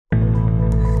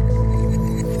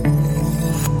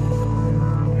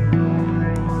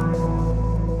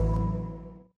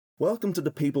Welcome to the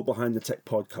People Behind the Tech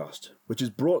podcast, which is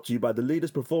brought to you by the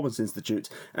Leaders Performance Institute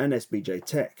and SBJ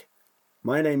Tech.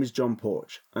 My name is John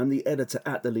Porch. I'm the editor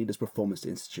at the Leaders Performance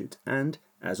Institute, and,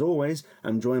 as always,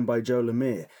 I'm joined by Joe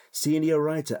Lemire, senior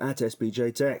writer at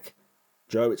SBJ Tech.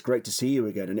 Joe, it's great to see you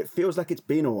again, and it feels like it's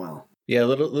been a while. Yeah, a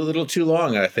little too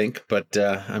long, I think, but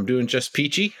I'm doing just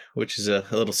peachy, which is a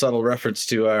little subtle reference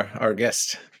to our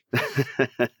guest.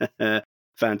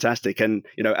 Fantastic. And,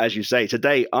 as you say,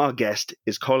 today our guest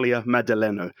is Collier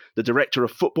Madaleno, the Director of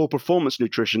Football Performance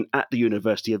Nutrition at the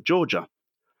University of Georgia.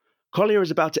 Collier is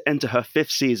about to enter her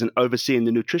fifth season overseeing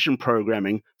the nutrition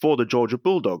programming for the Georgia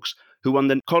Bulldogs, who won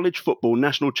the college football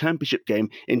national championship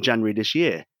game in January this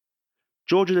year.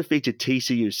 Georgia defeated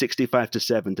TCU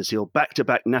 65-7 to seal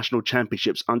back-to-back national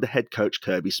championships under head coach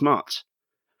Kirby Smart.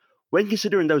 When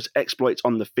considering those exploits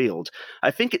on the field,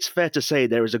 I think it's fair to say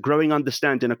there is a growing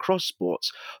understanding across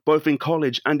sports, both in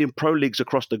college and in pro leagues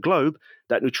across the globe,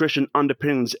 that nutrition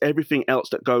underpins everything else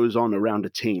that goes on around a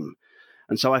team.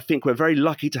 And so I think we're very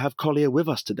lucky to have Collier with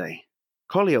us today.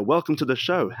 Collier, welcome to the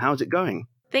show. How's it going?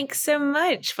 Thanks so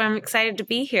much. I'm excited to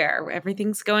be here.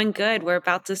 Everything's going good. We're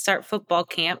about to start football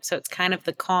camp, so it's kind of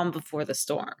the calm before the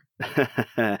storm.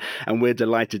 And we're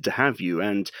delighted to have you.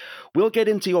 And we'll get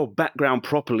into your background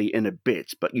properly in a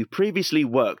bit, but you previously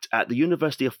worked at the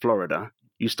University of Florida.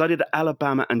 You studied at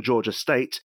Alabama and Georgia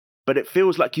State, but it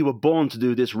feels like you were born to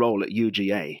do this role at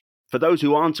UGA. For those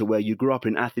who aren't aware, you grew up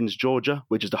in Athens, Georgia,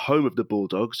 which is the home of the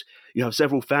Bulldogs. You have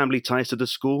several family ties to the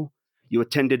school. You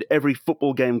attended every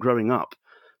football game growing up.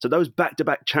 So those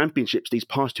back-to-back championships these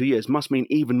past 2 years must mean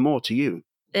even more to you.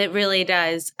 It really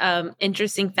does.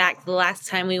 Interesting fact, the last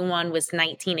time we won was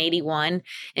 1981,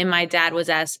 and my dad was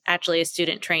actually a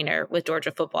student trainer with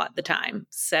Georgia football at the time.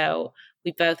 So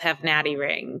we both have natty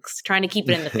rings, trying to keep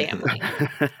it in the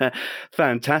family.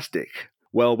 Fantastic.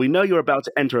 Well, we know you're about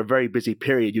to enter a very busy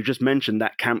period. You just mentioned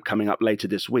that camp coming up later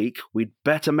this week. We'd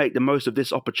better make the most of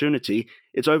this opportunity.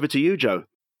 It's over to you, Joe.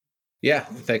 Yeah,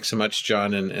 thanks so much,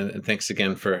 John, and thanks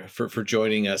again for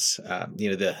joining us.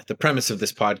 The premise of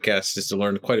this podcast is to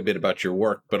learn quite a bit about your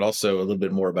work, but also a little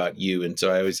bit more about you. And so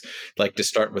I always like to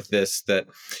start with this, that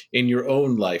in your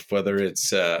own life, whether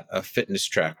it's a fitness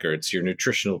tracker, it's your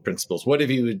nutritional principles, what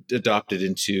have you adopted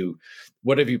into,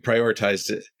 what have you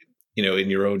prioritized, in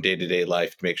your own day-to-day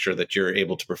life to make sure that you're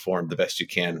able to perform the best you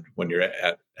can when you're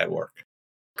at work?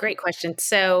 Great question.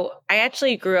 So I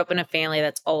actually grew up in a family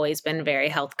that's always been very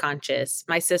health conscious.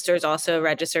 My sister is also a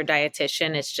registered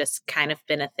dietitian. It's just kind of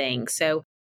been a thing. So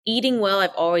eating well,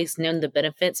 I've always known the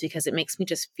benefits because it makes me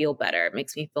just feel better. It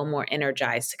makes me feel more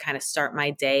energized to kind of start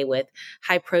my day with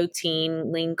high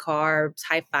protein, lean carbs,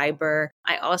 high fiber.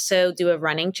 I also do a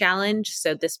running challenge.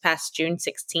 So this past June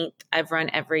 16th, I've run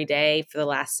every day for the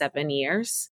last 7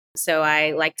 years. So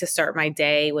I like to start my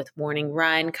day with morning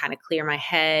run, kind of clear my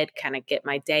head, kind of get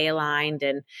my day aligned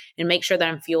and make sure that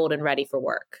I'm fueled and ready for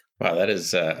work. Wow, that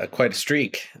is quite a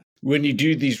streak. When you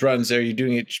do these runs, are you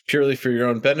doing it purely for your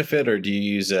own benefit, or do you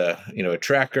use a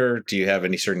tracker? Do you have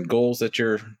any certain goals that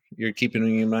you're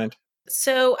keeping in mind?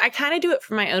 So I kind of do it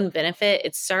for my own benefit.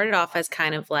 It started off as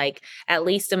kind of like at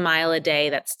least a mile a day.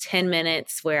 That's 10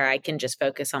 minutes where I can just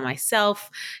focus on myself,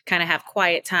 kind of have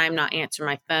quiet time, not answer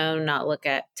my phone, not look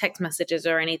at text messages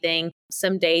or anything.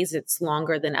 Some days it's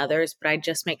longer than others, but I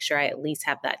just make sure I at least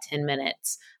have that 10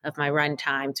 minutes of my run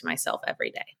time to myself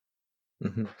every day.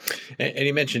 Mm-hmm. And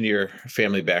you mentioned your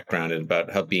family background and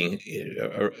about how being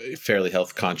fairly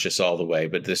health conscious all the way,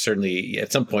 but there's certainly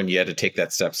at some point you had to take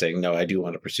that step saying, no, I do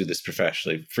want to pursue this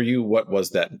professionally. For you, what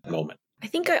was that moment? I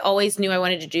think I always knew I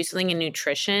wanted to do something in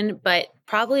nutrition, but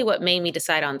probably what made me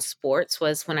decide on sports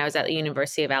was when I was at the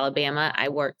University of Alabama. I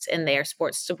worked in their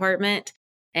sports department.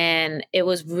 And it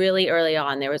was really early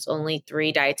on. There was only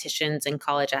 3 dietitians in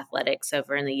college athletics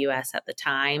over in the U.S. at the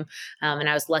time. And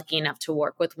I was lucky enough to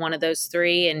work with one of those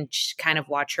 3 and kind of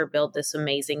watch her build this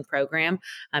amazing program.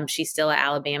 She's still at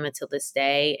Alabama till this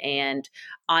day. And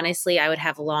honestly, I would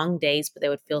have long days, but they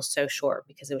would feel so short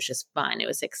because it was just fun. It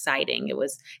was exciting. It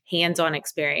was hands-on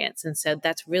experience. And so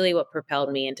that's really what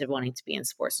propelled me into wanting to be in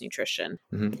sports nutrition.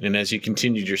 Mm-hmm. And as you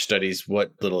continued your studies,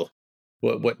 what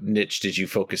niche did you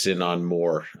focus in on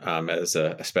more as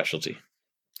a specialty?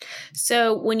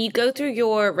 So when you go through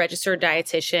your registered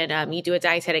dietitian, you do a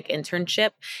dietetic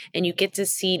internship and you get to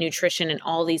see nutrition in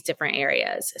all these different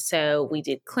areas. So we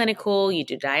did clinical, you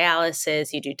do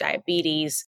dialysis, you do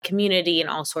diabetes, community and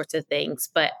all sorts of things.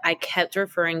 But I kept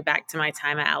referring back to my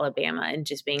time at Alabama and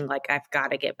just being like, I've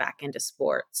got to get back into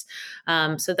sports.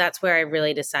 So that's where I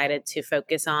really decided to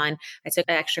focus on. I took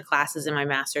extra classes in my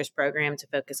master's program to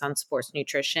focus on sports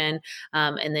nutrition,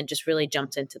 and then just really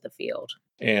jumped into the field.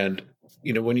 And,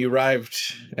 when you arrived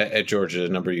at Georgia a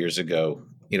number of years ago,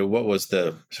 what was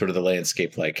the sort of the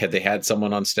landscape like? Had they had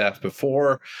someone on staff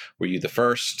before? Were you the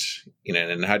first?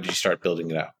 And how did you start building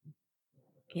it out?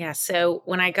 Yeah. So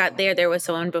when I got there was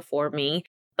someone before me,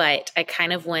 but I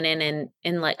kind of went in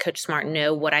and let Coach Smart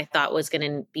know what I thought was going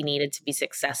to be needed to be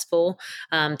successful,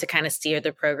 to kind of steer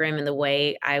the program in the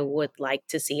way I would like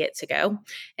to see it to go.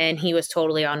 And he was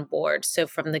totally on board. So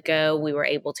from the go, we were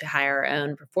able to hire our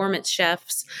own performance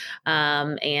chefs,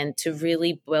 and to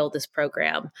really build this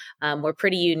program. We're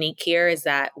pretty unique here is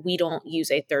that we don't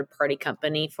use a third-party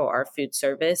company for our food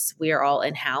service. We are all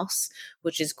in-house,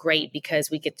 which is great because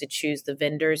we get to choose the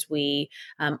vendors we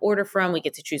order from. We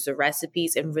get to choose the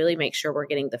recipes and really make sure we're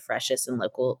getting the freshest and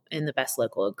the best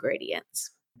local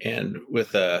ingredients. And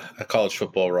with a college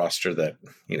football roster that,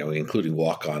 including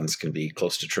walk-ons, can be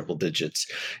close to triple digits,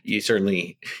 you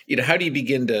certainly, how do you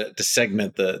begin to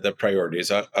segment the priorities?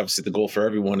 Obviously, the goal for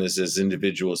everyone is as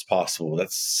individual as possible.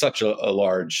 That's such a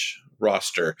large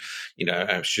roster.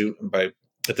 I'm shooting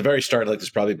at the very start, like there's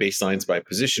probably baselines by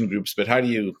position groups, but how do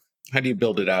you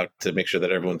build it out to make sure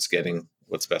that everyone's getting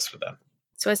what's best for them?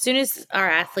 So as soon as our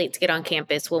athletes get on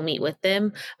campus, we'll meet with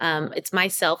them. It's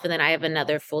myself, and then I have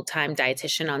another full-time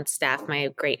dietitian on staff, my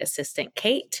great assistant,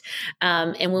 Kate.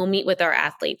 And we'll meet with our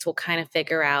athletes. We'll kind of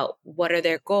figure out what are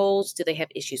their goals. Do they have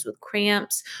issues with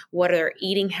cramps? What are their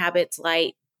eating habits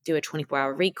like? Do a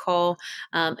 24-hour recall.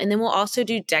 And then we'll also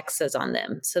do DEXAs on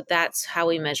them. So that's how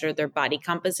we measure their body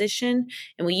composition.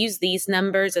 And we use these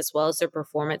numbers as well as their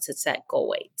performance to set goal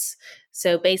weights.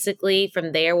 So basically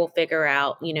from there, we'll figure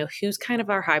out, who's kind of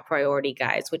our high priority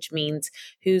guys, which means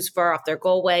who's far off their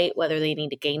goal weight, whether they need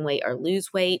to gain weight or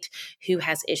lose weight, who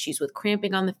has issues with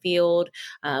cramping on the field.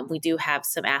 We do have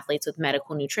some athletes with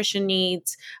medical nutrition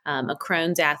needs, a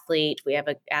Crohn's athlete. We have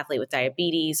an athlete with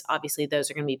diabetes. Obviously, those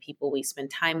are going to be people we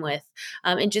spend time with,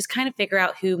 and just kind of figure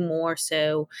out who more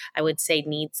so, I would say,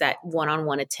 needs that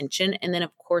one-on-one attention. And then,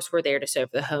 of course, we're there to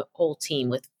serve the whole team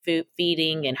with food,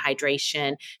 feeding and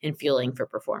hydration and fueling for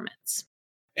performance.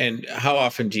 And how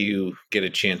often do you get a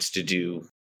chance to do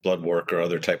blood work or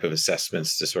other type of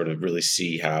assessments to sort of really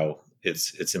see how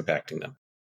it's impacting them?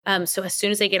 So as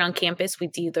soon as they get on campus, we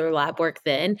do their lab work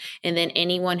then, and then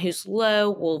anyone who's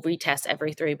low, we'll retest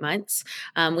every 3 months.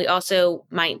 We also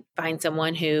might find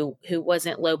someone who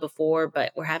wasn't low before,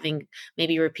 but we're having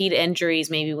maybe repeat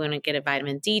injuries. Maybe we want to get a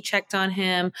vitamin D checked on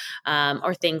him,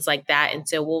 or things like that. And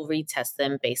so we'll retest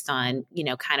them based on,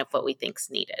 kind of what we think's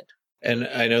needed. And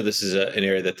I know this is an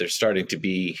area that there's starting to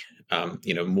be,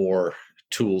 more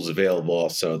tools available.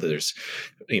 Also, there's,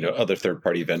 other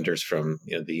third-party vendors from,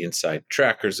 the Inside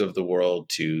Trackers of the world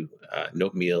to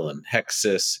Notemeal and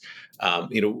Hexus. Have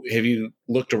you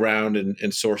looked around and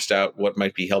sourced out what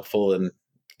might be helpful in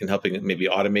helping maybe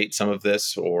automate some of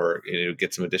this or,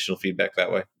 get some additional feedback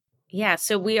that way? Yeah,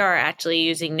 so we are actually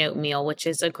using Notemeal, which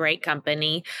is a great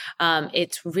company.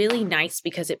 It's really nice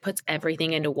because it puts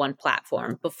everything into one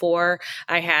platform. Before,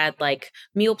 I had like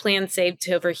meal plans saved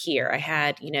to over here. I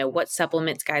had, what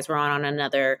supplements guys were on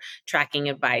another tracking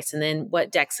advice, and then what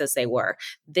DEXAs they were.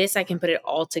 This, I can put it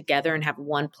all together and have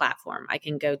one platform. I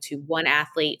can go to one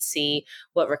athlete, see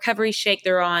what recovery shake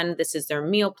they're on. This is their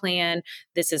meal plan.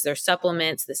 This is their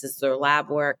supplements. This is their lab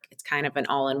work. It's kind of an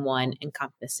all-in-one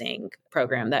encompassing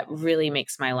program that really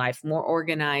makes my life more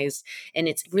organized, and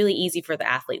it's really easy for the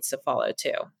athletes to follow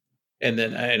too. And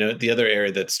then I know the other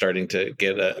area that's starting to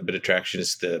get a bit of traction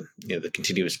is the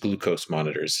continuous glucose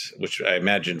monitors, which I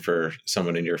imagine for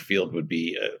someone in your field would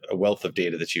be a wealth of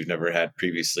data that you've never had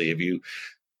previously. Have you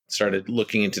started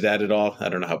looking into that at all? I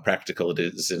don't know how practical it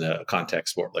is in a contact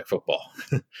sport like football.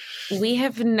 We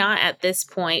have not at this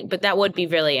point, but that would be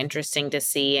really interesting to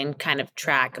see and kind of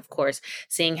track, of course,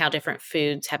 seeing how different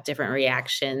foods have different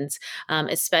reactions,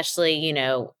 especially,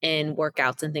 in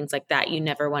workouts and things like that. You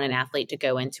never want an athlete to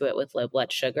go into it with low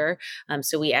blood sugar.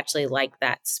 So we actually like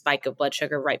that spike of blood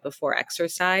sugar right before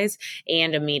exercise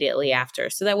and immediately after.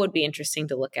 So that would be interesting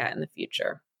to look at in the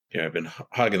future. Yeah, I've been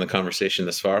hogging the conversation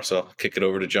this far, so I'll kick it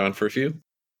over to John for a few.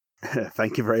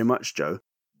 Thank you very much, Joe.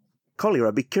 Collier,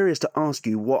 I'd be curious to ask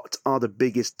you, what are the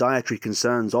biggest dietary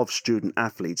concerns of student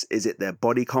athletes? Is it their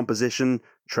body composition,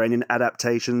 training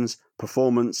adaptations,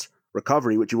 performance,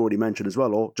 recovery, which you already mentioned as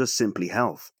well, or just simply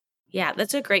health? Yeah,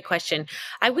 that's a great question.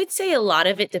 I would say a lot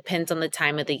of it depends on the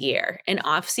time of the year. In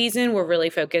off season, we're really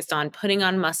focused on putting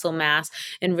on muscle mass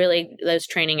and really those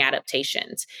training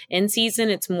adaptations. In season,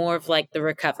 it's more of like the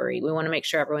recovery. We want to make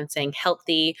sure everyone's staying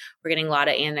healthy. We're getting a lot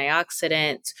of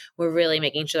antioxidants. We're really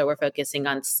making sure that we're focusing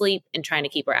on sleep and trying to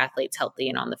keep our athletes healthy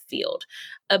and on the field.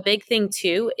 A big thing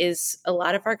too is a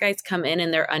lot of our guys come in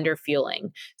and they're under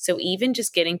fueling. So even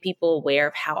just getting people aware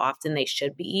of how often they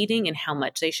should be eating and how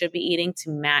much they should be eating to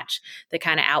match the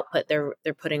kind of output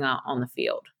they're putting out on the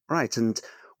field. Right. And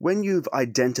when you've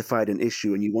identified an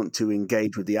issue and you want to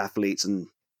engage with the athletes and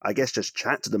I guess just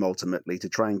chat to them ultimately to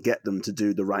try and get them to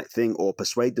do the right thing or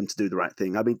persuade them to do the right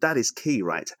thing. I mean, that is key,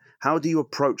 right? How do you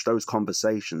approach those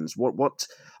conversations? What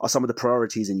are some of the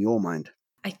priorities in your mind?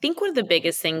 I think one of the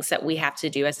biggest things that we have to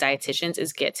do as dietitians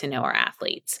is get to know our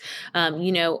athletes.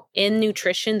 In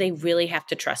nutrition, they really have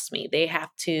to trust me. They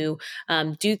have to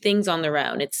do things on their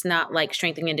own. It's not like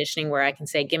strength and conditioning where I can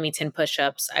say, give me 10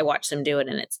 push-ups. I watch them do it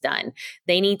and it's done.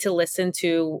 They need to listen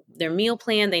to their meal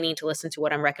plan. They need to listen to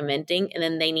what I'm recommending, and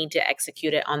then they need to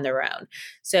execute it on their own.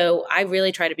 So I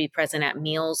really try to be present at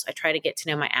meals. I try to get to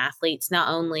know my athletes, not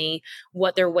only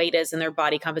what their weight is and their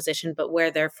body composition, but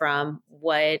where they're from,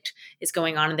 what is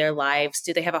going on in their lives.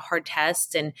 Do they have a hard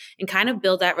test? And kind of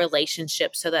build that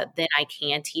relationship so that then I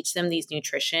can teach them these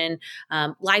nutrition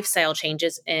lifestyle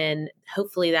changes. And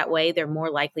hopefully that way they're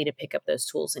more likely to pick up those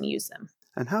tools and use them.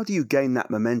 And how do you gain that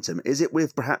momentum? Is it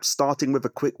with perhaps starting with a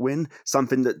quick win,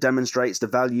 something that demonstrates the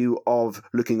value of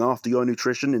looking after your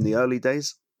nutrition in the early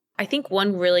days? I think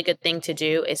one really good thing to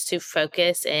do is to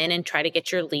focus in and try to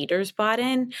get your leaders bought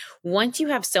in. Once you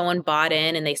have someone bought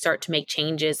in and they start to make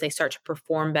changes, they start to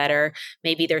perform better,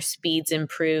 maybe their speeds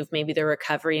improve, maybe their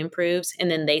recovery improves, and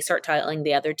then they start telling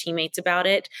the other teammates about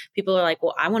it. People are like,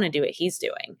 well, I want to do what he's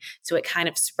doing. So it kind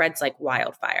of spreads like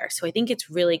wildfire. So I think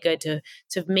it's really good to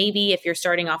maybe if you're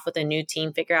starting off with a new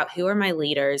team, figure out who are my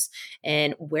leaders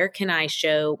and where can I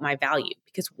show my value?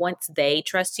 Because once they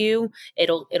trust you,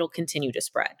 it'll continue to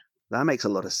spread. That makes a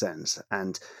lot of sense.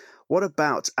 And what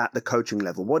about at the coaching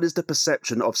level? What is the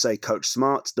perception of, say, Coach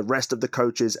Smart, the rest of the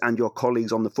coaches, and your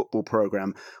colleagues on the football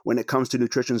program when it comes to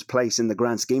nutrition's place in the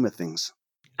grand scheme of things?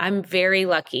 I'm very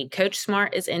lucky. Coach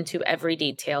Smart is into every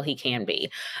detail he can be.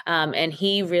 And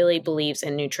he really believes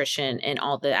in nutrition in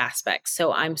all the aspects.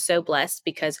 So I'm so blessed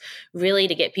because really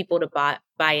to get people to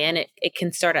buy in, it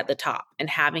can start at the top. And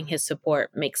having his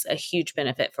support makes a huge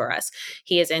benefit for us.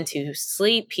 He is into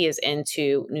sleep. He is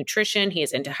into nutrition. He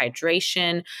is into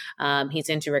hydration. He's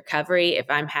into recovery. If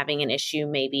I'm having an issue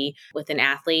maybe with an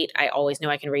athlete, I always know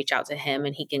I can reach out to him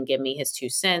and he can give me his 2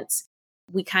 cents.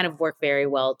 We kind of work very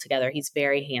well together. He's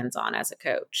very hands-on as a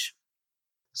coach.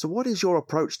 So what is your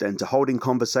approach then to holding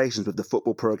conversations with the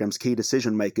football program's key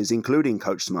decision makers, including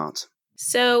Coach Smart?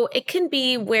 So it can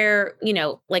be where,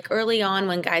 like early on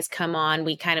when guys come on,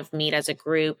 we kind of meet as a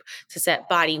group to set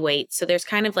body weight. So there's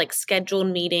kind of like scheduled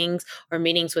meetings or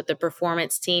meetings with the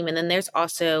performance team. And then there's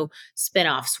also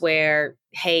spinoffs where,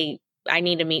 hey, I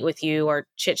need to meet with you or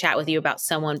chit chat with you about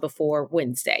someone before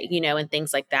Wednesday, and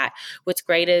things like that. What's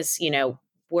great is,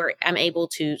 I'm able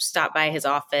to stop by his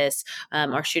office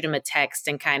or shoot him a text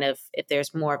and kind of if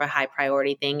there's more of a high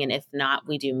priority thing. And if not,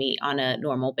 we do meet on a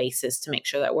normal basis to make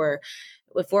sure that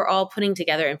if we're all putting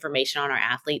together information on our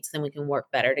athletes, then we can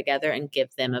work better together and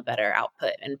give them a better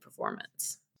output and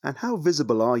performance. And how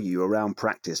visible are you around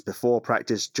practice, before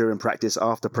practice, during practice,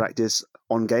 after practice,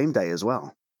 on game day as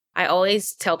well? I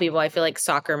always tell people I feel like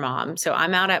soccer mom. So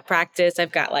I'm out at practice.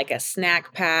 I've got like a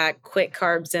snack pack, quick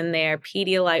carbs in there,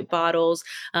 Pedialyte bottles,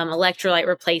 electrolyte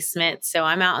replacement. So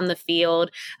I'm out in the field.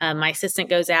 My assistant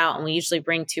goes out and we usually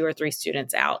bring 2 or 3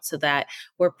 students out so that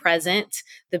we're present.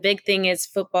 The big thing is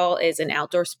football is an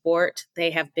outdoor sport.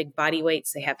 They have big body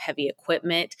weights. They have heavy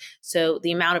equipment. So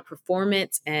the amount of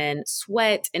performance and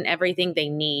sweat and everything they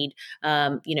need,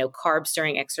 carbs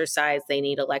during exercise, they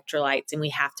need electrolytes, and we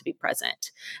have to be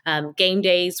present. Game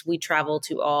days, we travel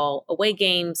to all away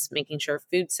games, making sure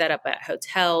food's set up at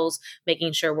hotels,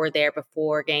 making sure we're there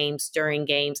before games, during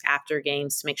games, after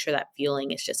games to make sure that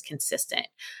fueling is just consistent.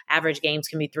 Average games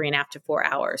can be 3.5 to 4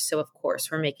 hours. So of course,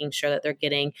 we're making sure that they're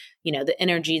getting, the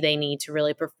energy they need to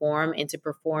really perform and to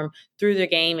perform through the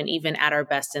game and even at our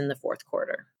best in the fourth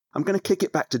quarter. I'm going to kick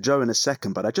it back to Joe in a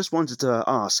second, but I just wanted to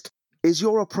ask, is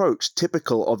your approach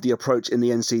typical of the approach in the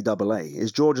NCAA?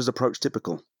 Is Georgia's approach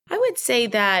typical? I would say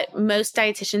that most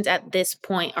dietitians at this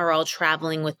point are all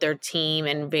traveling with their team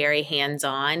and very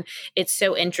hands-on. It's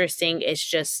so interesting. It's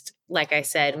just, like I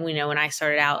said, when I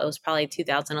started out, it was probably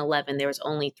 2011. There was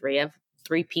only three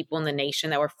 3 people in the nation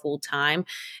that were full-time.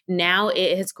 Now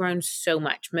it has grown so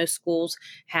much. Most schools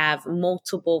have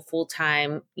multiple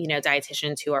full-time,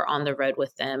 dietitians who are on the road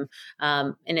with them.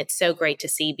 And it's so great to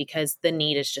see because the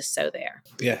need is just so there.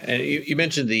 Yeah, and you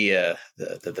mentioned the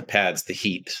pads, the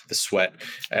heat, the sweat.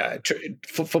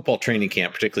 Football training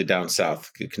camp, particularly down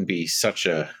south, can be such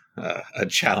a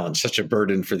challenge, such a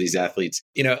burden for these athletes.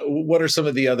 What are some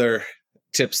of the other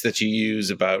tips that you use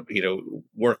about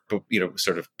work,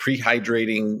 sort of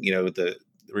pre-hydrating, the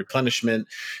replenishment?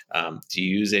 Do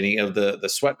you use any of the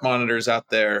sweat monitors out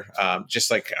there?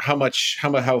 Just like how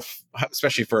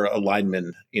especially for a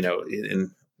lineman,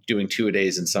 in doing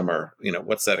 2-a-days in summer,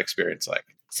 what's that experience like?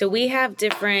 So we have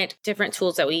different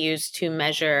tools that we use to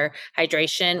measure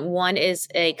hydration. One is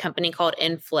a company called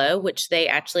Inflow, which they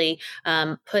actually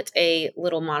put a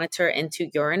little monitor into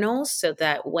urinals so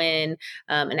that when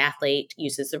an athlete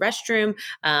uses the restroom,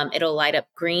 it'll light up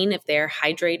green if they're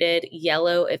hydrated,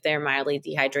 yellow if they're mildly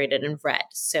dehydrated, and red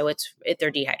if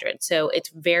they're dehydrated. So it's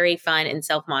very fun and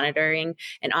self-monitoring.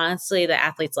 And honestly, the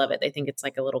athletes love it. They think it's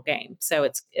like a little game. So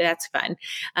that's fun.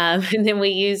 And then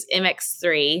we use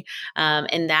MX3,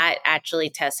 and that actually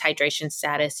tests hydration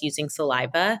status using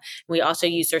saliva. We also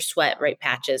use their sweat rate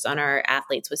patches on our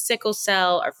athletes with sickle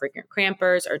cell, or frequent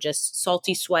crampers, or just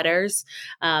salty sweaters.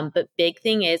 But big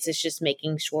thing is just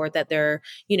making sure that they're,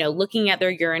 looking at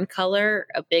their urine color.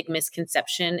 A big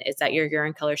misconception is that your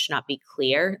urine color should not be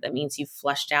clear. That means you've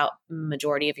flushed out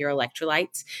majority of your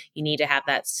electrolytes. You need to have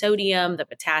that sodium, the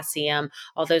potassium,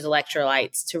 all those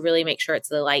electrolytes to really make sure it's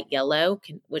the light yellow,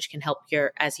 which can help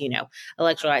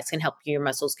electrolytes can help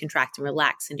your muscles contract and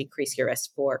relax and decrease your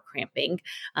risk for cramping.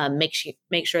 Make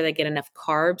sure they get enough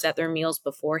carbs at their meals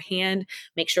beforehand.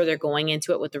 Make sure they're going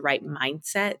into it with the right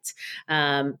mindset,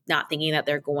 not thinking that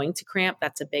they're going to cramp.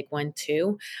 That's a big one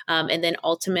too. And then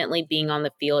ultimately being on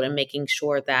the field and making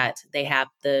sure that they have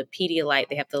the Pedialyte,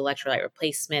 they have the electrolyte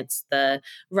replacements, the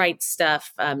right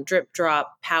stuff, drip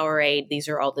drop, Powerade. These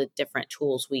are all the different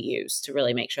tools we use to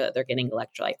really make sure that they're getting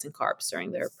electrolytes and carbs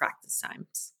during their practice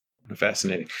times.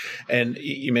 Fascinating. And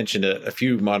you mentioned a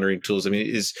few monitoring tools. I mean,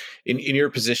 is in your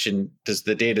position, does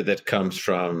the data that comes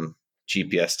from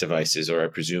GPS devices, or I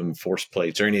presume force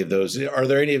plates, or any of those,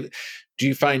 do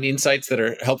you find insights that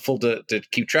are helpful to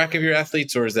keep track of your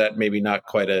athletes, or is that maybe not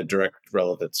quite a direct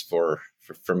relevance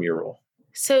from your role?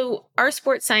 So our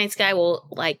sports science guy will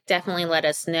definitely let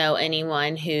us know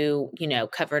anyone who,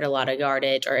 covered a lot of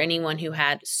yardage, or anyone who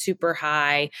had super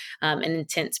high and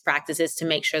intense practices, to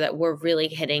make sure that we're really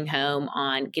hitting home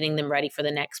on getting them ready for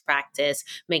the next practice,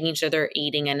 making sure they're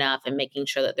eating enough, and making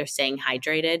sure that they're staying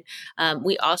hydrated.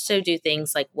 We also do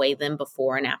things like weigh them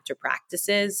before and after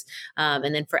practices.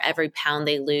 And then for every pound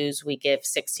they lose, we give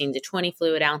 16 to 20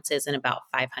 fluid ounces and about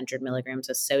 500 milligrams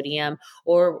of sodium.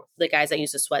 Or the guys that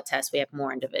use the sweat test, we have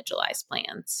more individualized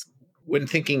plans. When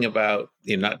thinking about,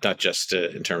 not just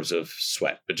in terms of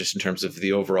sweat, but just in terms of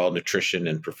the overall nutrition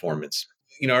and performance,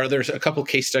 are there a couple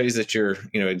case studies that you're,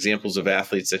 examples of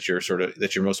athletes that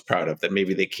you're most proud of, that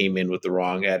maybe they came in with the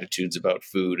wrong attitudes about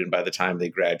food, and by the time they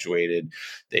graduated,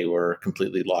 they were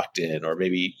completely locked in, or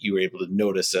maybe you were able to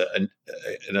notice a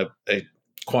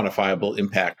quantifiable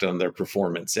impact on their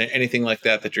performance? Anything like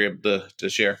that you're able to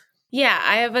share? Yeah,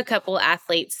 I have a couple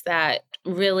athletes that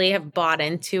really have bought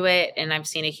into it, and I've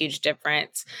seen a huge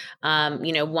difference.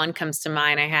 One comes to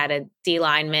mind. I had a D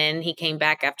lineman. He came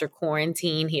back after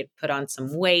quarantine. He had put on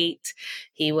some weight.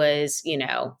 He was,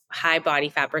 high body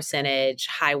fat percentage,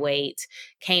 high weight,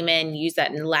 came in, used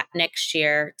that next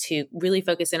year to really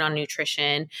focus in on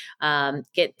nutrition,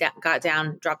 got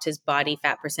down, dropped his body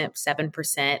fat percent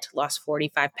 7%, lost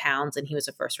 45 pounds, and he was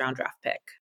a first-round draft pick.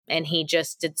 And he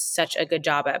just did such a good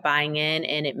job at buying in,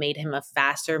 and it made him a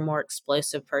faster, more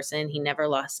explosive person. He never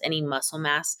lost any muscle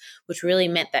mass, which really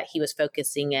meant that he was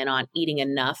focusing in on eating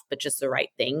enough, but just the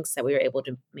right things, that we were able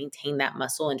to maintain that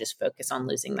muscle and just focus on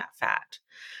losing that fat.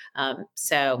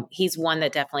 So he's one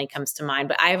that definitely comes to mind,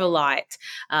 but I have a lot.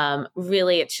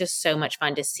 Really, it's just so much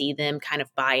fun to see them kind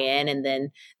of buy in, and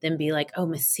then be like, oh,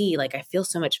 Miss C, I feel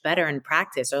so much better in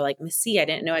practice, or like, Miss C, I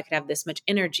didn't know I could have this much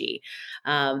energy.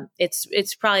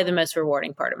 It's probably the most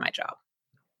rewarding part of my job.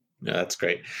 No, that's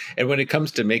great. And when it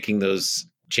comes to making those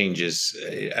changes,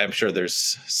 I'm sure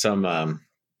there's some,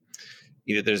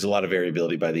 there's a lot of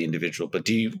variability by the individual, but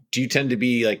do you tend to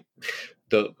be like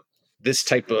this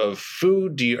type of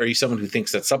food? Are you someone who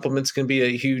thinks that supplements can be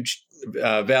a huge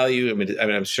value? I mean,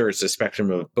 I'm sure it's a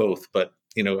spectrum of both, but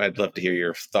I'd love to hear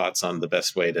your thoughts on the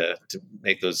best way to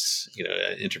make those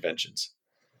interventions.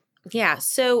 Yeah.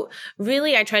 So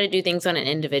really, I try to do things on an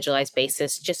individualized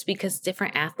basis just because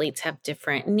different athletes have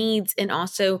different needs and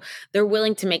also they're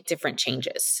willing to make different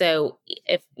changes. So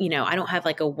if, I don't have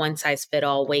like a one size fit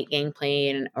all weight gain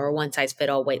plan or a one size fit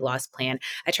all weight loss plan,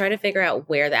 I try to figure out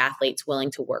where the athlete's willing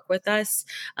to work with us.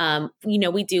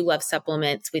 We do love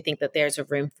supplements. We think that there's a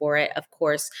room for it. Of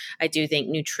course, I do think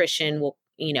nutrition will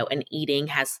and eating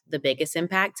has the biggest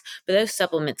impact, but those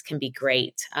supplements can be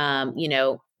great.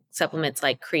 Supplements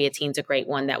like creatine's a great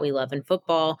one that we love in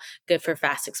football, good for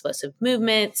fast explosive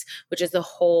movements, which is the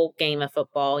whole game of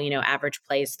football. Average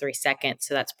play is 3 seconds.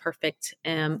 So that's perfect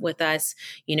with us.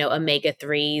 Omega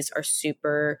 3s are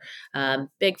super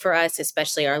big for us,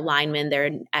 especially our linemen.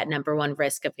 They're at number one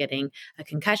risk of getting a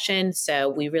concussion. So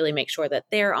we really make sure that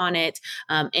they're on it.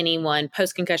 Anyone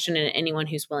post concussion and anyone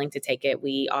who's willing to take it,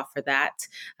 we offer that.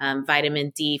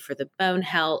 Vitamin D for the bone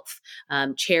health,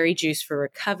 cherry juice for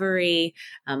recovery.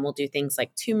 We'll do things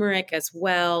like turmeric as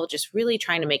well, just really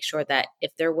trying to make sure that if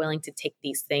they're willing to take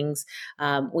these things,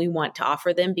 we want to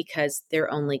offer them because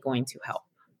they're only going to help.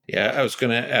 Yeah, I was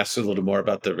going to ask a little more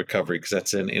about the recovery because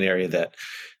that's an area that,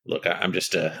 look, I'm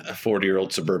just a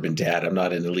 40-year-old suburban dad. I'm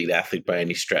not an elite athlete by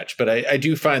any stretch, but I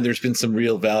do find there's been some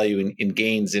real value in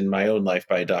gains in my own life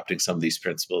by adopting some of these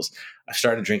principles. I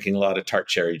started drinking a lot of tart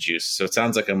cherry juice, so it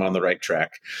sounds like I'm on the right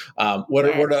track. What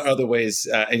are other ways?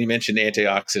 And you mentioned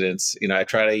antioxidants. I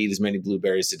try to eat as many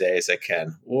blueberries a day as I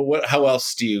can. Well, how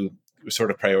else do you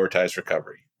sort of prioritize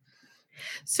recovery?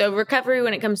 So recovery,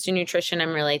 when it comes to nutrition,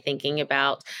 I'm really thinking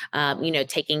about,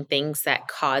 taking things that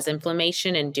cause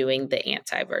inflammation and doing the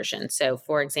anti-version. So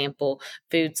for example,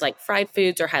 foods like fried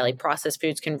foods or highly processed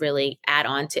foods can really add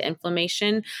on to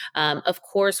inflammation. Of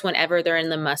course, whenever they're in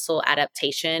the muscle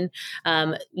adaptation,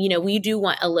 we do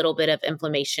want a little bit of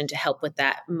inflammation to help with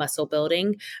that muscle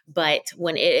building. But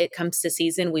when it comes to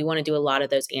season, we want to do a lot of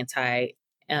those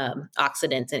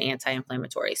oxidants and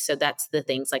anti-inflammatories. So that's the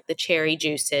things like the cherry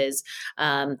juices,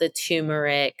 the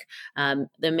turmeric, the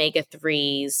omega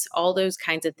 3s, all those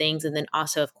kinds of things. And then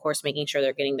also, of course, making sure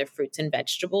they're getting their fruits and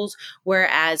vegetables.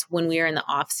 Whereas when we are in the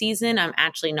off season, I'm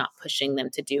actually not pushing them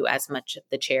to do as much of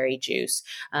the cherry juice.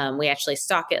 We actually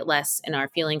stock it less in our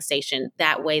fueling station.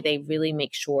 That way they really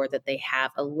make sure that they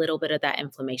have a little bit of that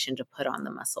inflammation to put on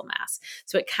the muscle mass.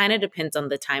 So it kind of depends on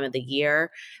the time of the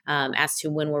year as to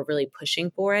when we're really pushing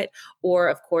for it. Or,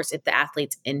 of course, if the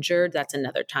athlete's injured, that's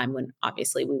another time when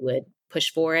obviously we would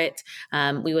push for it.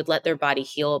 We would let their body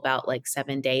heal about like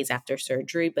 7 days after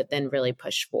surgery, but then really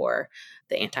push for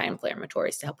the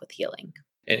anti-inflammatories to help with healing.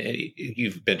 And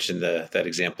you've mentioned that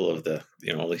example of the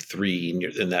only 3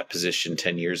 in that position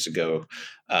 10 years ago.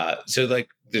 So like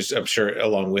there's, I'm sure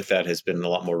along with that has been a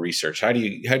lot more research. How do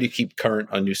you keep current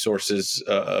on new sources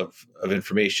of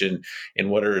information, and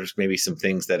what are maybe some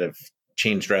things that have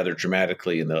changed rather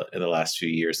dramatically in the last few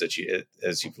years that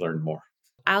as you've learned more?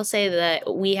 I'll say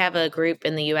that we have a group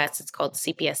in the U.S. It's called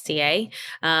CPSTA,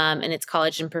 and it's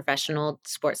College and Professional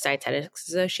Sports Dietetics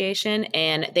Association,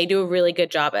 and they do a really good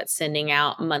job at sending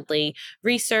out monthly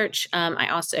research. I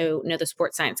also know the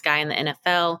sports science guy in the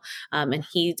NFL, and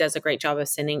he does a great job of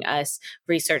sending us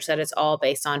research that is all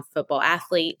based on football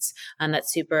athletes.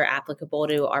 That's super applicable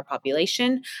to our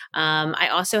population. I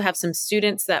also have some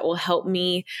students that will help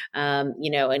me,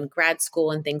 in grad school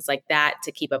and things like that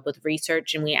to keep up with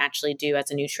research, and we actually do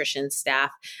as a nutrition staff,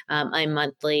 a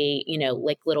monthly,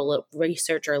 like little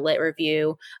research or lit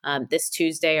review. This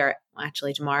Tuesday, or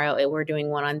actually tomorrow, we're doing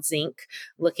one on zinc,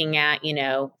 looking at,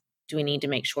 do we need to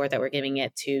make sure that we're giving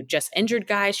it to just injured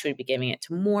guys? Should we be giving it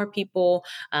to more people?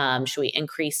 Should we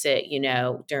increase it,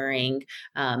 during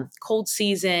cold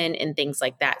season and things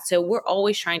like that? So we're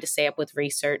always trying to stay up with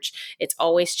research. It's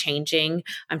always changing.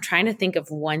 I'm trying to think of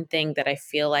one thing that I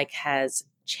feel like has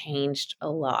changed a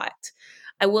lot.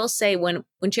 I will say when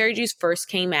cherry juice first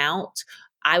came out,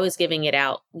 I was giving it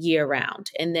out year round.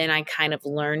 And then I kind of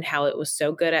learned how it was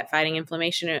so good at fighting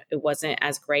inflammation. It wasn't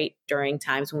as great during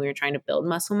times when we were trying to build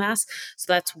muscle mass.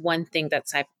 So that's one thing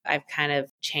I've kind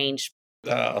of changed.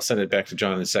 I'll send it back to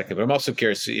John in a second, but I'm also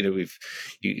curious.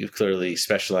 You've clearly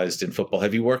specialized in football.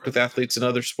 Have you worked with athletes in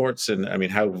other sports? And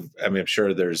I'm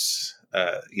sure there's,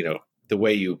 the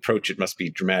way you approach it must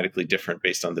be dramatically different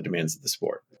based on the demands of the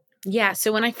sport. Yeah.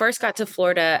 So when I first got to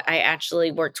Florida, I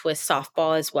actually worked with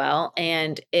softball as well.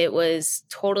 And it was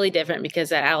totally different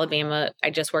because at Alabama,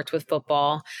 I just worked with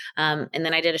football. And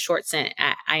then I did a short stint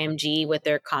at IMG with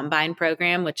their combine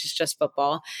program, which is just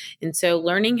football. And so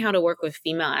learning how to work with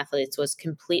female athletes was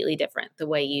completely different. The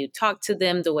way you talk to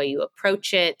them, the way you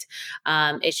approach it,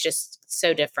 it's just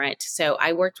so different. So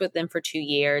I worked with them for 2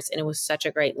 years, and it was such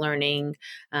a great learning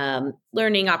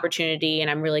opportunity. And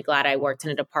I'm really glad I worked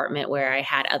in a department where I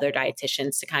had other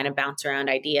dietitians to kind of bounce around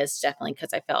ideas, definitely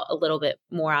because I felt a little bit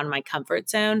more on my comfort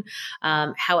zone.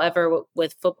 However,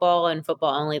 with football and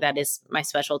football only, that is my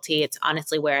specialty. It's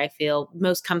honestly where I feel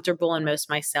most comfortable and most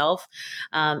myself.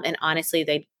 And honestly,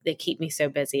 they keep me so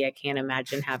busy. I can't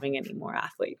imagine having any more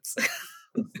athletes.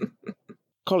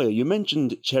 Collier, you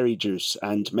mentioned cherry juice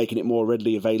and making it more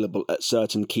readily available at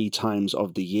certain key times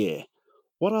of the year.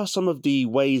 What are some of the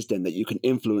ways then that you can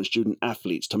influence student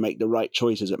athletes to make the right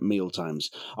choices at meal times?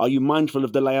 Are you mindful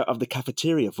of the layout of the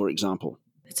cafeteria, for example?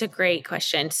 It's a great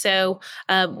question. So,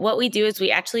 what we do is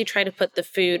we actually try to put the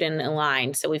food in a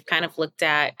line. So, we've kind of looked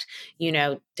at,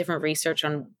 different research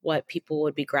on what people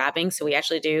would be grabbing. So, we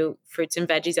actually do fruits and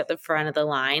veggies at the front of the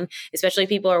line, especially if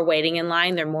people are waiting in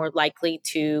line. They're more likely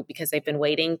to, because they've been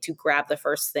waiting, to grab the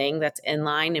first thing that's in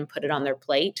line and put it on their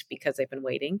plate because they've been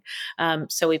waiting.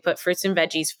 So, we put fruits and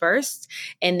veggies first.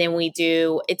 And then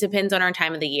it depends on our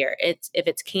time of the year. If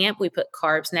it's camp, we put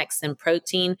carbs next and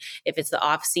protein. If it's the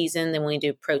off season, then we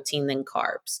do protein than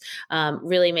carbs.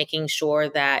 Really making sure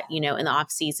that, in the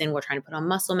off season, we're trying to put on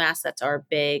muscle mass. That's our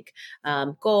big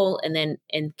goal. And then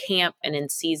in camp and in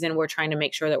season, we're trying to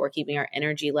make sure that we're keeping our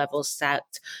energy levels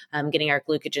set, getting our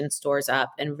glycogen stores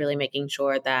up, and really making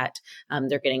sure that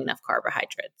they're getting enough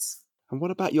carbohydrates. And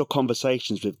what about your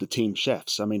conversations with the team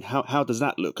chefs? I mean, how does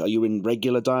that look? Are you in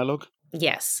regular dialogue?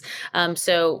 Yes.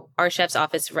 So our chef's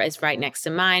office is right next to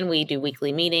mine. We do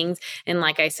weekly meetings. And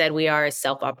like I said, we are a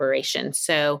self-operation.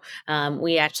 So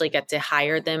we actually get to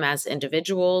hire them as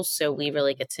individuals. So we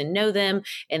really get to know them.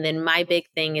 And then my big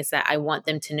thing is that I want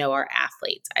them to know our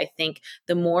athletes. I think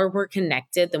the more we're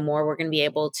connected, the more we're going to be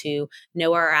able to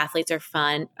know our athletes are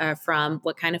from,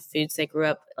 what kind of foods they grew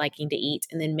up liking to eat,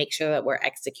 and then make sure that we're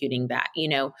executing that.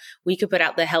 We could put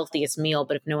out the healthiest meal,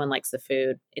 but if no one likes the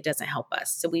food, it doesn't help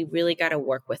us. So we really got to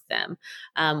work with them.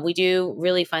 We do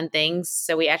really fun things.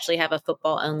 So we actually have a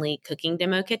football only cooking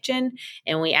demo kitchen,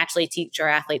 and we actually teach our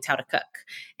athletes how to cook.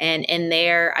 And in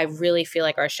there, I really feel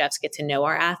like our chefs get to know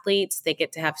our athletes. They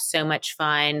get to have so much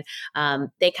fun.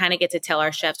 They kind of get to tell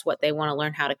our chefs what they want to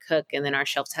learn how to cook, and then our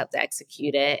chefs have to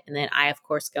execute it. And then I, of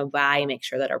course, go by and make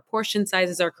sure that our portion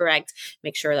sizes are correct,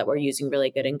 make sure that we're using really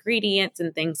good ingredients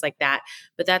and things like that.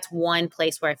 But that's one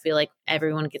place where I feel like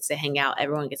everyone gets to hang out,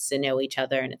 everyone gets to know each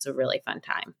other, and it's a really fun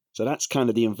time. So that's kind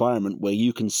of the environment where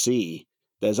you can see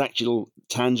there's actual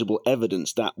tangible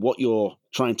evidence that what you're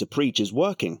trying to preach is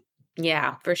working.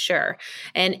 Yeah, for sure.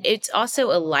 And it's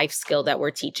also a life skill that we're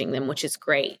teaching them, which is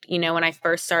great. When I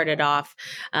first started off,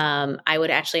 I would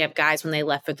actually have guys when they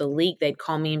left for the league, they'd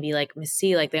call me and be like, Miss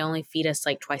C, like they only feed us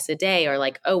like twice a day, or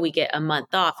like, oh, we get a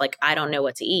month off. Like, I don't know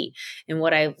what to eat. And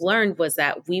what I've learned was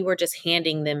that we were just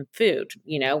handing them food,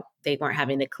 they weren't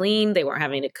having to clean. They weren't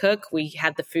having to cook. We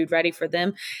had the food ready for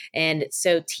them. And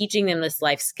so teaching them this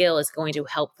life skill is going to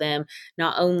help them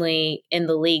not only in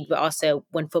the league, but also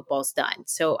when football's done.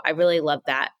 So I really love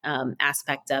that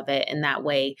aspect of it. And that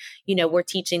way, we're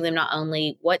teaching them not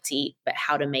only what to eat, but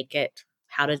how to make it,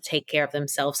 how to take care of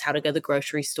themselves, how to go to the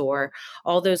grocery store,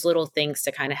 all those little things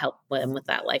to kind of help them with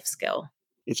that life skill.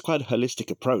 It's quite a holistic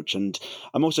approach, and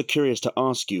I'm also curious to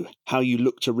ask you how you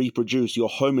look to reproduce your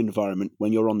home environment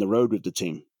when you're on the road with the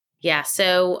team. Yeah,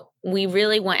 so we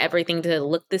really want everything to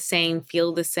look the same,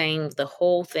 feel the same, the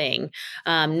whole thing.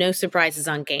 No surprises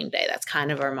on game day. That's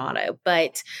kind of our motto.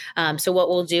 But so what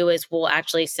we'll do is we'll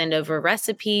actually send over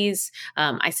recipes.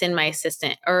 I send my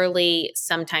assistant early.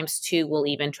 Sometimes too, we'll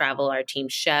even travel our team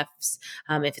chefs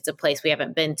if it's a place we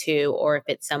haven't been to, or if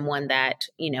it's someone that,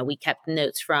 we kept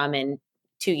notes from and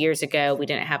 2 years ago, we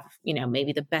didn't have,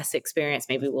 maybe the best experience.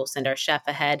 Maybe we'll send our chef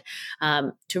ahead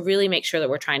to really make sure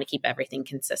that we're trying to keep everything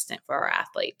consistent for our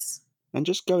athletes. And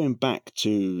just going back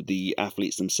to the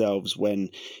athletes themselves, when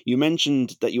you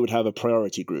mentioned that you would have a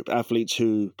priority group, athletes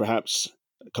who perhaps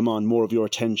command more of your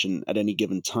attention at any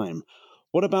given time.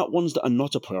 What about ones that are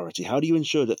not a priority? How do you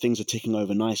ensure that things are ticking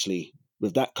over nicely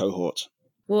with that cohort?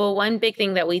 Well, one big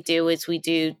thing that we do is we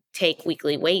do take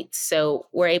weekly weights. So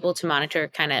we're able to monitor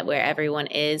kind of where everyone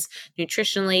is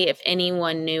nutritionally. If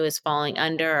anyone new is falling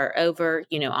under or over,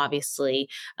 obviously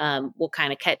we'll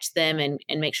kind of catch them and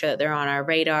make sure that they're on our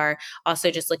radar.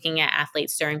 Also just looking at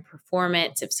athletes during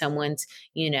performance. If someone's,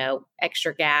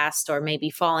 extra gassed or maybe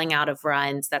falling out of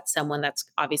runs, that's someone that's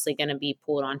obviously going to be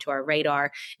pulled onto our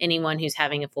radar. Anyone who's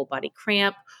having a full body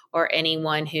cramp or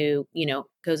anyone who,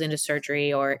 goes into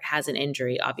surgery or has an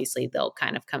injury, obviously they'll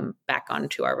kind of come back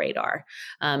onto our radar.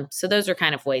 So those are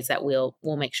kind of ways that we'll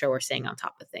make sure we're staying on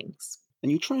top of things.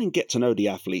 And you try and get to know the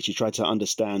athletes. You try to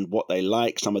understand what they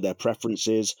like, some of their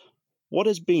preferences. What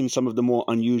has been some of the more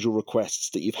unusual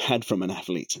requests that you've had from an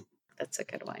athlete? That's a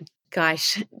good one.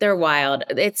 Gosh, they're wild.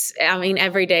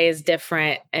 Every day is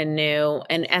different and new.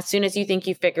 And as soon as you think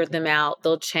you figured them out,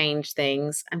 they'll change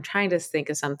things. I'm trying to think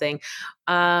of something.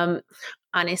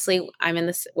 Honestly,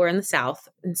 we're in the South.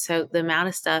 And so the amount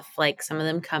of stuff, like some of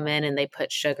them come in and they put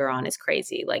sugar on is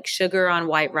crazy. Like sugar on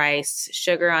white rice,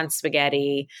 sugar on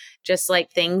spaghetti, just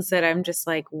like things that I'm just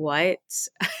like, what?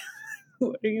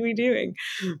 What are we doing?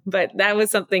 But that was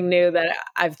something new that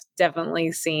I've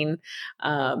definitely seen.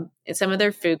 And some of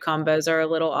their food combos are a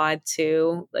little odd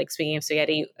too. Like speaking of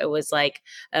spaghetti, it was like,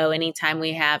 oh, anytime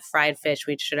we have fried fish,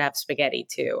 we should have spaghetti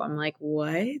too. I'm like,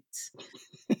 what?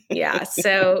 Yeah.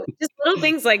 So just little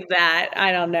things like that.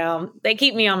 I don't know. They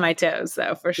keep me on my toes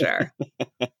though, for sure.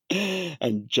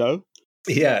 And Joe?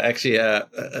 Yeah, actually, I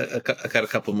got a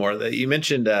couple more. You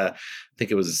mentioned, I think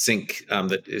it was zinc,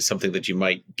 that is something that you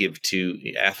might give to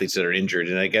athletes that are injured.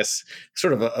 And I guess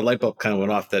sort of a light bulb kind of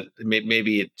went off that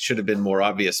maybe it should have been more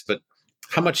obvious. But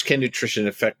how much can nutrition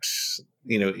affect,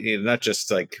 not just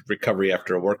like recovery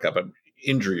after a workout, but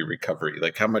injury recovery?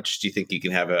 Like how much do you think you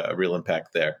can have a real impact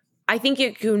there? I think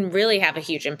it can really have a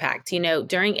huge impact.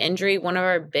 During injury, one of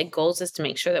our big goals is to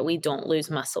make sure that we don't lose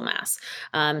muscle mass.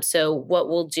 So what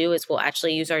we'll do is we'll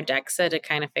actually use our DEXA to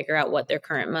kind of figure out what their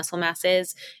current muscle mass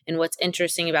is. And what's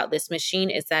interesting about this machine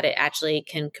is that it actually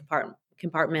can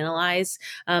compartmentalize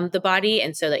the body.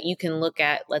 And so that you can look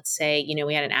at, let's say,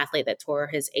 we had an athlete that tore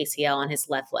his ACL on his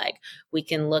left leg. We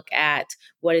can look at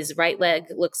what his right leg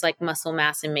looks like muscle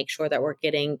mass and make sure that we're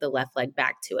getting the left leg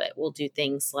back to it. We'll do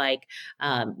things like,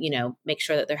 make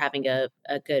sure that they're having a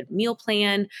good meal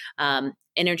plan.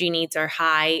 Energy needs are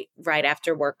high right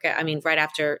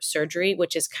after surgery,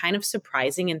 which is kind of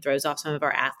surprising and throws off some of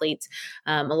our athletes.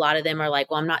 A lot of them are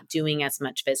like, well, I'm not doing as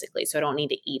much physically, so I don't need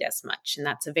to eat as much. And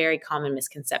that's a very common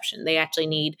misconception. They actually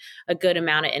need a good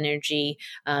amount of energy,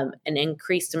 an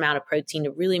increased amount of protein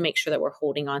to really make sure that we're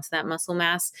holding on to that muscle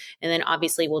mass. And then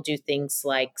obviously we'll do things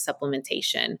like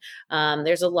supplementation.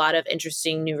 There's a lot of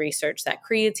interesting new research that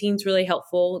creatine's really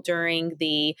helpful during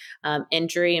the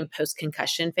injury and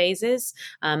post-concussion phases.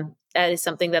 That is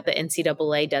something that the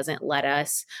NCAA doesn't let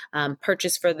us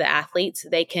purchase for the athletes.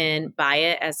 They can buy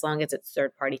it as long as it's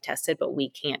third-party tested, but we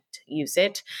can't use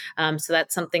it. So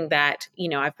that's something that,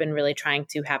 I've been really trying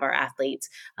to have our athletes,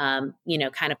 kind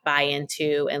of buy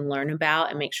into and learn about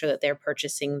and make sure that they're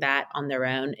purchasing that on their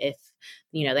own if,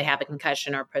 they have a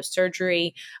concussion or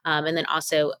post-surgery. And then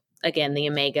also, again, the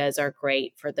omegas are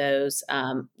great for those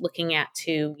looking at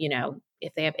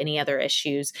if they have any other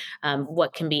issues,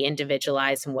 what can be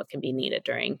individualized and what can be needed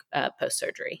during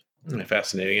post-surgery.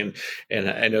 Fascinating. And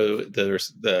I know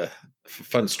there's the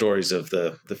fun stories of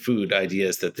the food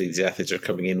ideas that these athletes are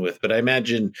coming in with, but I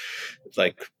imagine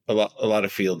like a lot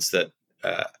of fields that,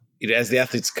 as the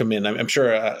athletes come in, I'm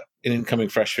sure an incoming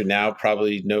freshman now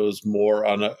probably knows more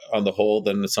on the whole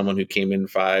than someone who came in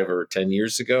 5 or 10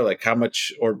 years ago. Like how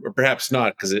much, or perhaps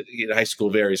not, because high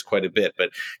school varies quite a bit, but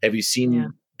have you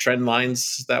seen trend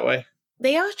lines that way?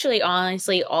 They actually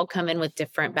honestly all come in with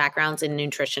different backgrounds in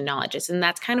nutrition knowledges. And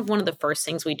that's kind of one of the first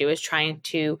things we do is trying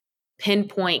to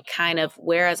pinpoint kind of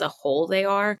where as a whole they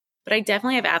are. But I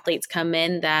definitely have athletes come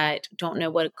in that don't know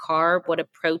what a carb, what a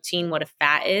protein, what a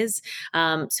fat is.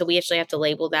 So we actually have to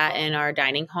label that in our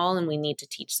dining hall and we need to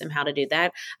teach them how to do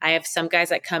that. I have some guys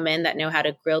that come in that know how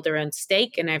to grill their own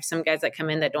steak and I have some guys that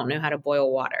come in that don't know how to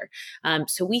boil water.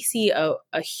 So we see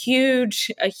a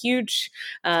huge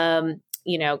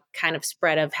kind of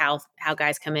spread of how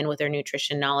guys come in with their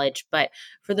nutrition knowledge. But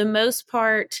for the most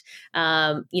part,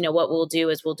 what we'll do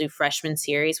is we'll do freshman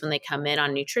series when they come in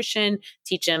on nutrition,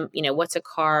 teach them, what's a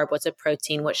carb, what's a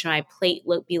protein, what should my plate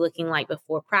be looking like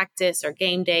before practice or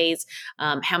game days,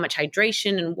 how much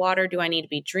hydration and water do I need to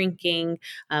be drinking,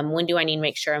 when do I need to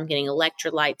make sure I'm getting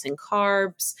electrolytes and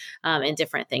carbs, and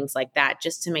different things like that,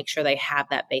 just to make sure they have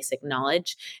that basic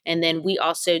knowledge. And then we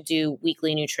also do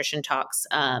weekly nutrition talks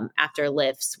after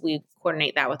lifts. We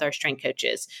coordinate that with our strength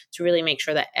coaches to really make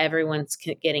sure that everyone's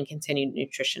getting continued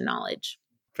nutrition knowledge.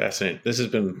 Fascinating. This has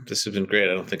been great.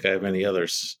 I don't think I have any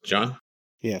others. John?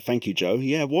 Yeah, thank you, Joe.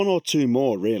 Yeah, one or two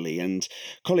more, really. And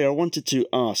Collier, I wanted to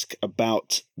ask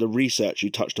about the research you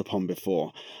touched upon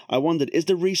before. I wondered, is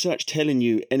the research telling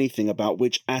you anything about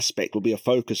which aspect will be a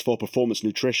focus for performance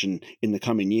nutrition in the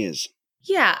coming years?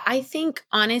 Yeah, I think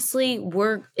honestly,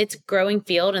 it's a growing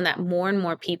field and that more and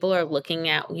more people are looking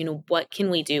at, what can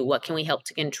we do? What can we help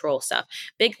to control stuff?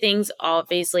 Big things,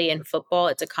 obviously, in football,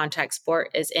 it's a contact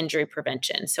sport, is injury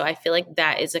prevention. So I feel like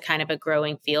that is a kind of a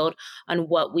growing field on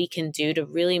what we can do to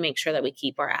really make sure that we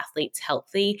keep our athletes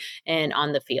healthy and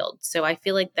on the field. So I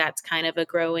feel like that's kind of a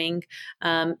growing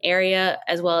area,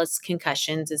 as well as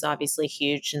concussions is obviously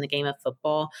huge in the game of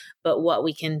football, but what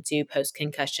we can do post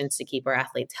concussions to keep our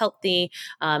athletes healthy,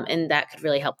 and that could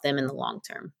really help them in the long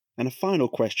term. And a final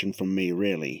question from me,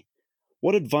 really.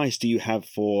 What advice do you have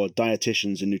for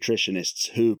dietitians and nutritionists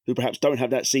who perhaps don't have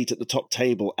that seat at the top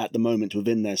table at the moment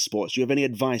within their sports? Do you have any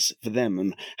advice for them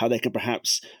on how they can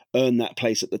perhaps earn that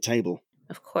place at the table?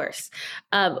 Of course.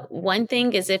 One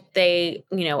thing is if they,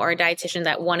 are a dietitian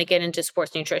that want to get into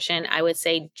sports nutrition, I would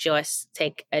say just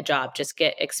take a job, just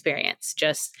get experience,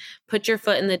 just put your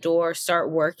foot in the door,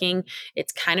 start working.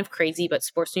 It's kind of crazy, but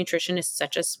sports nutrition is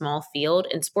such a small field,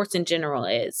 and sports in general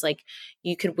is like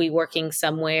you could be working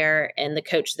somewhere and the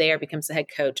coach there becomes the head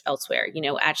coach elsewhere.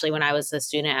 Actually, when I was a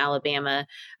student at Alabama,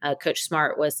 Coach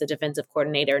Smart was the defensive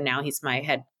coordinator. Now he's my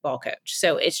head ball coach.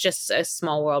 So it's just a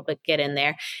small world, but get in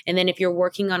there. And then if you're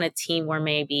working on a team where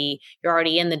maybe you're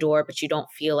already in the door, but you don't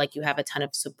feel like you have a ton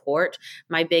of support,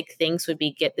 my big things would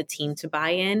be get the team to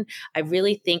buy in. I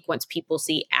really think once people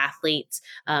see athletes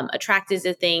attracted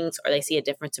to things, or they see a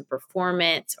difference in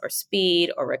performance or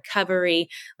speed or recovery,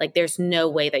 like there's no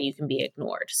way that you can be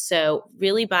ignored. So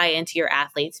really buy into your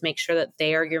athletes, make sure that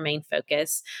they are your main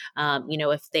focus.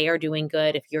 If they are doing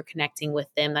good, if you're connecting with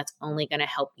them, that's only going to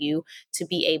help you to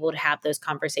be able to have those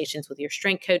conversations with your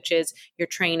strength coaches, your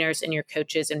trainers, and your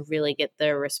coaches, and really get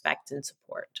their respect and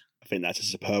support. I think that's a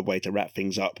superb way to wrap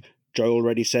things up. Joe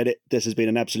already said it. This has been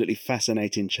an absolutely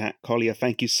fascinating chat. Collier,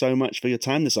 thank you so much for your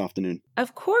time this afternoon.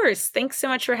 Of course. Thanks so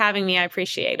much for having me. I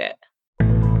appreciate it.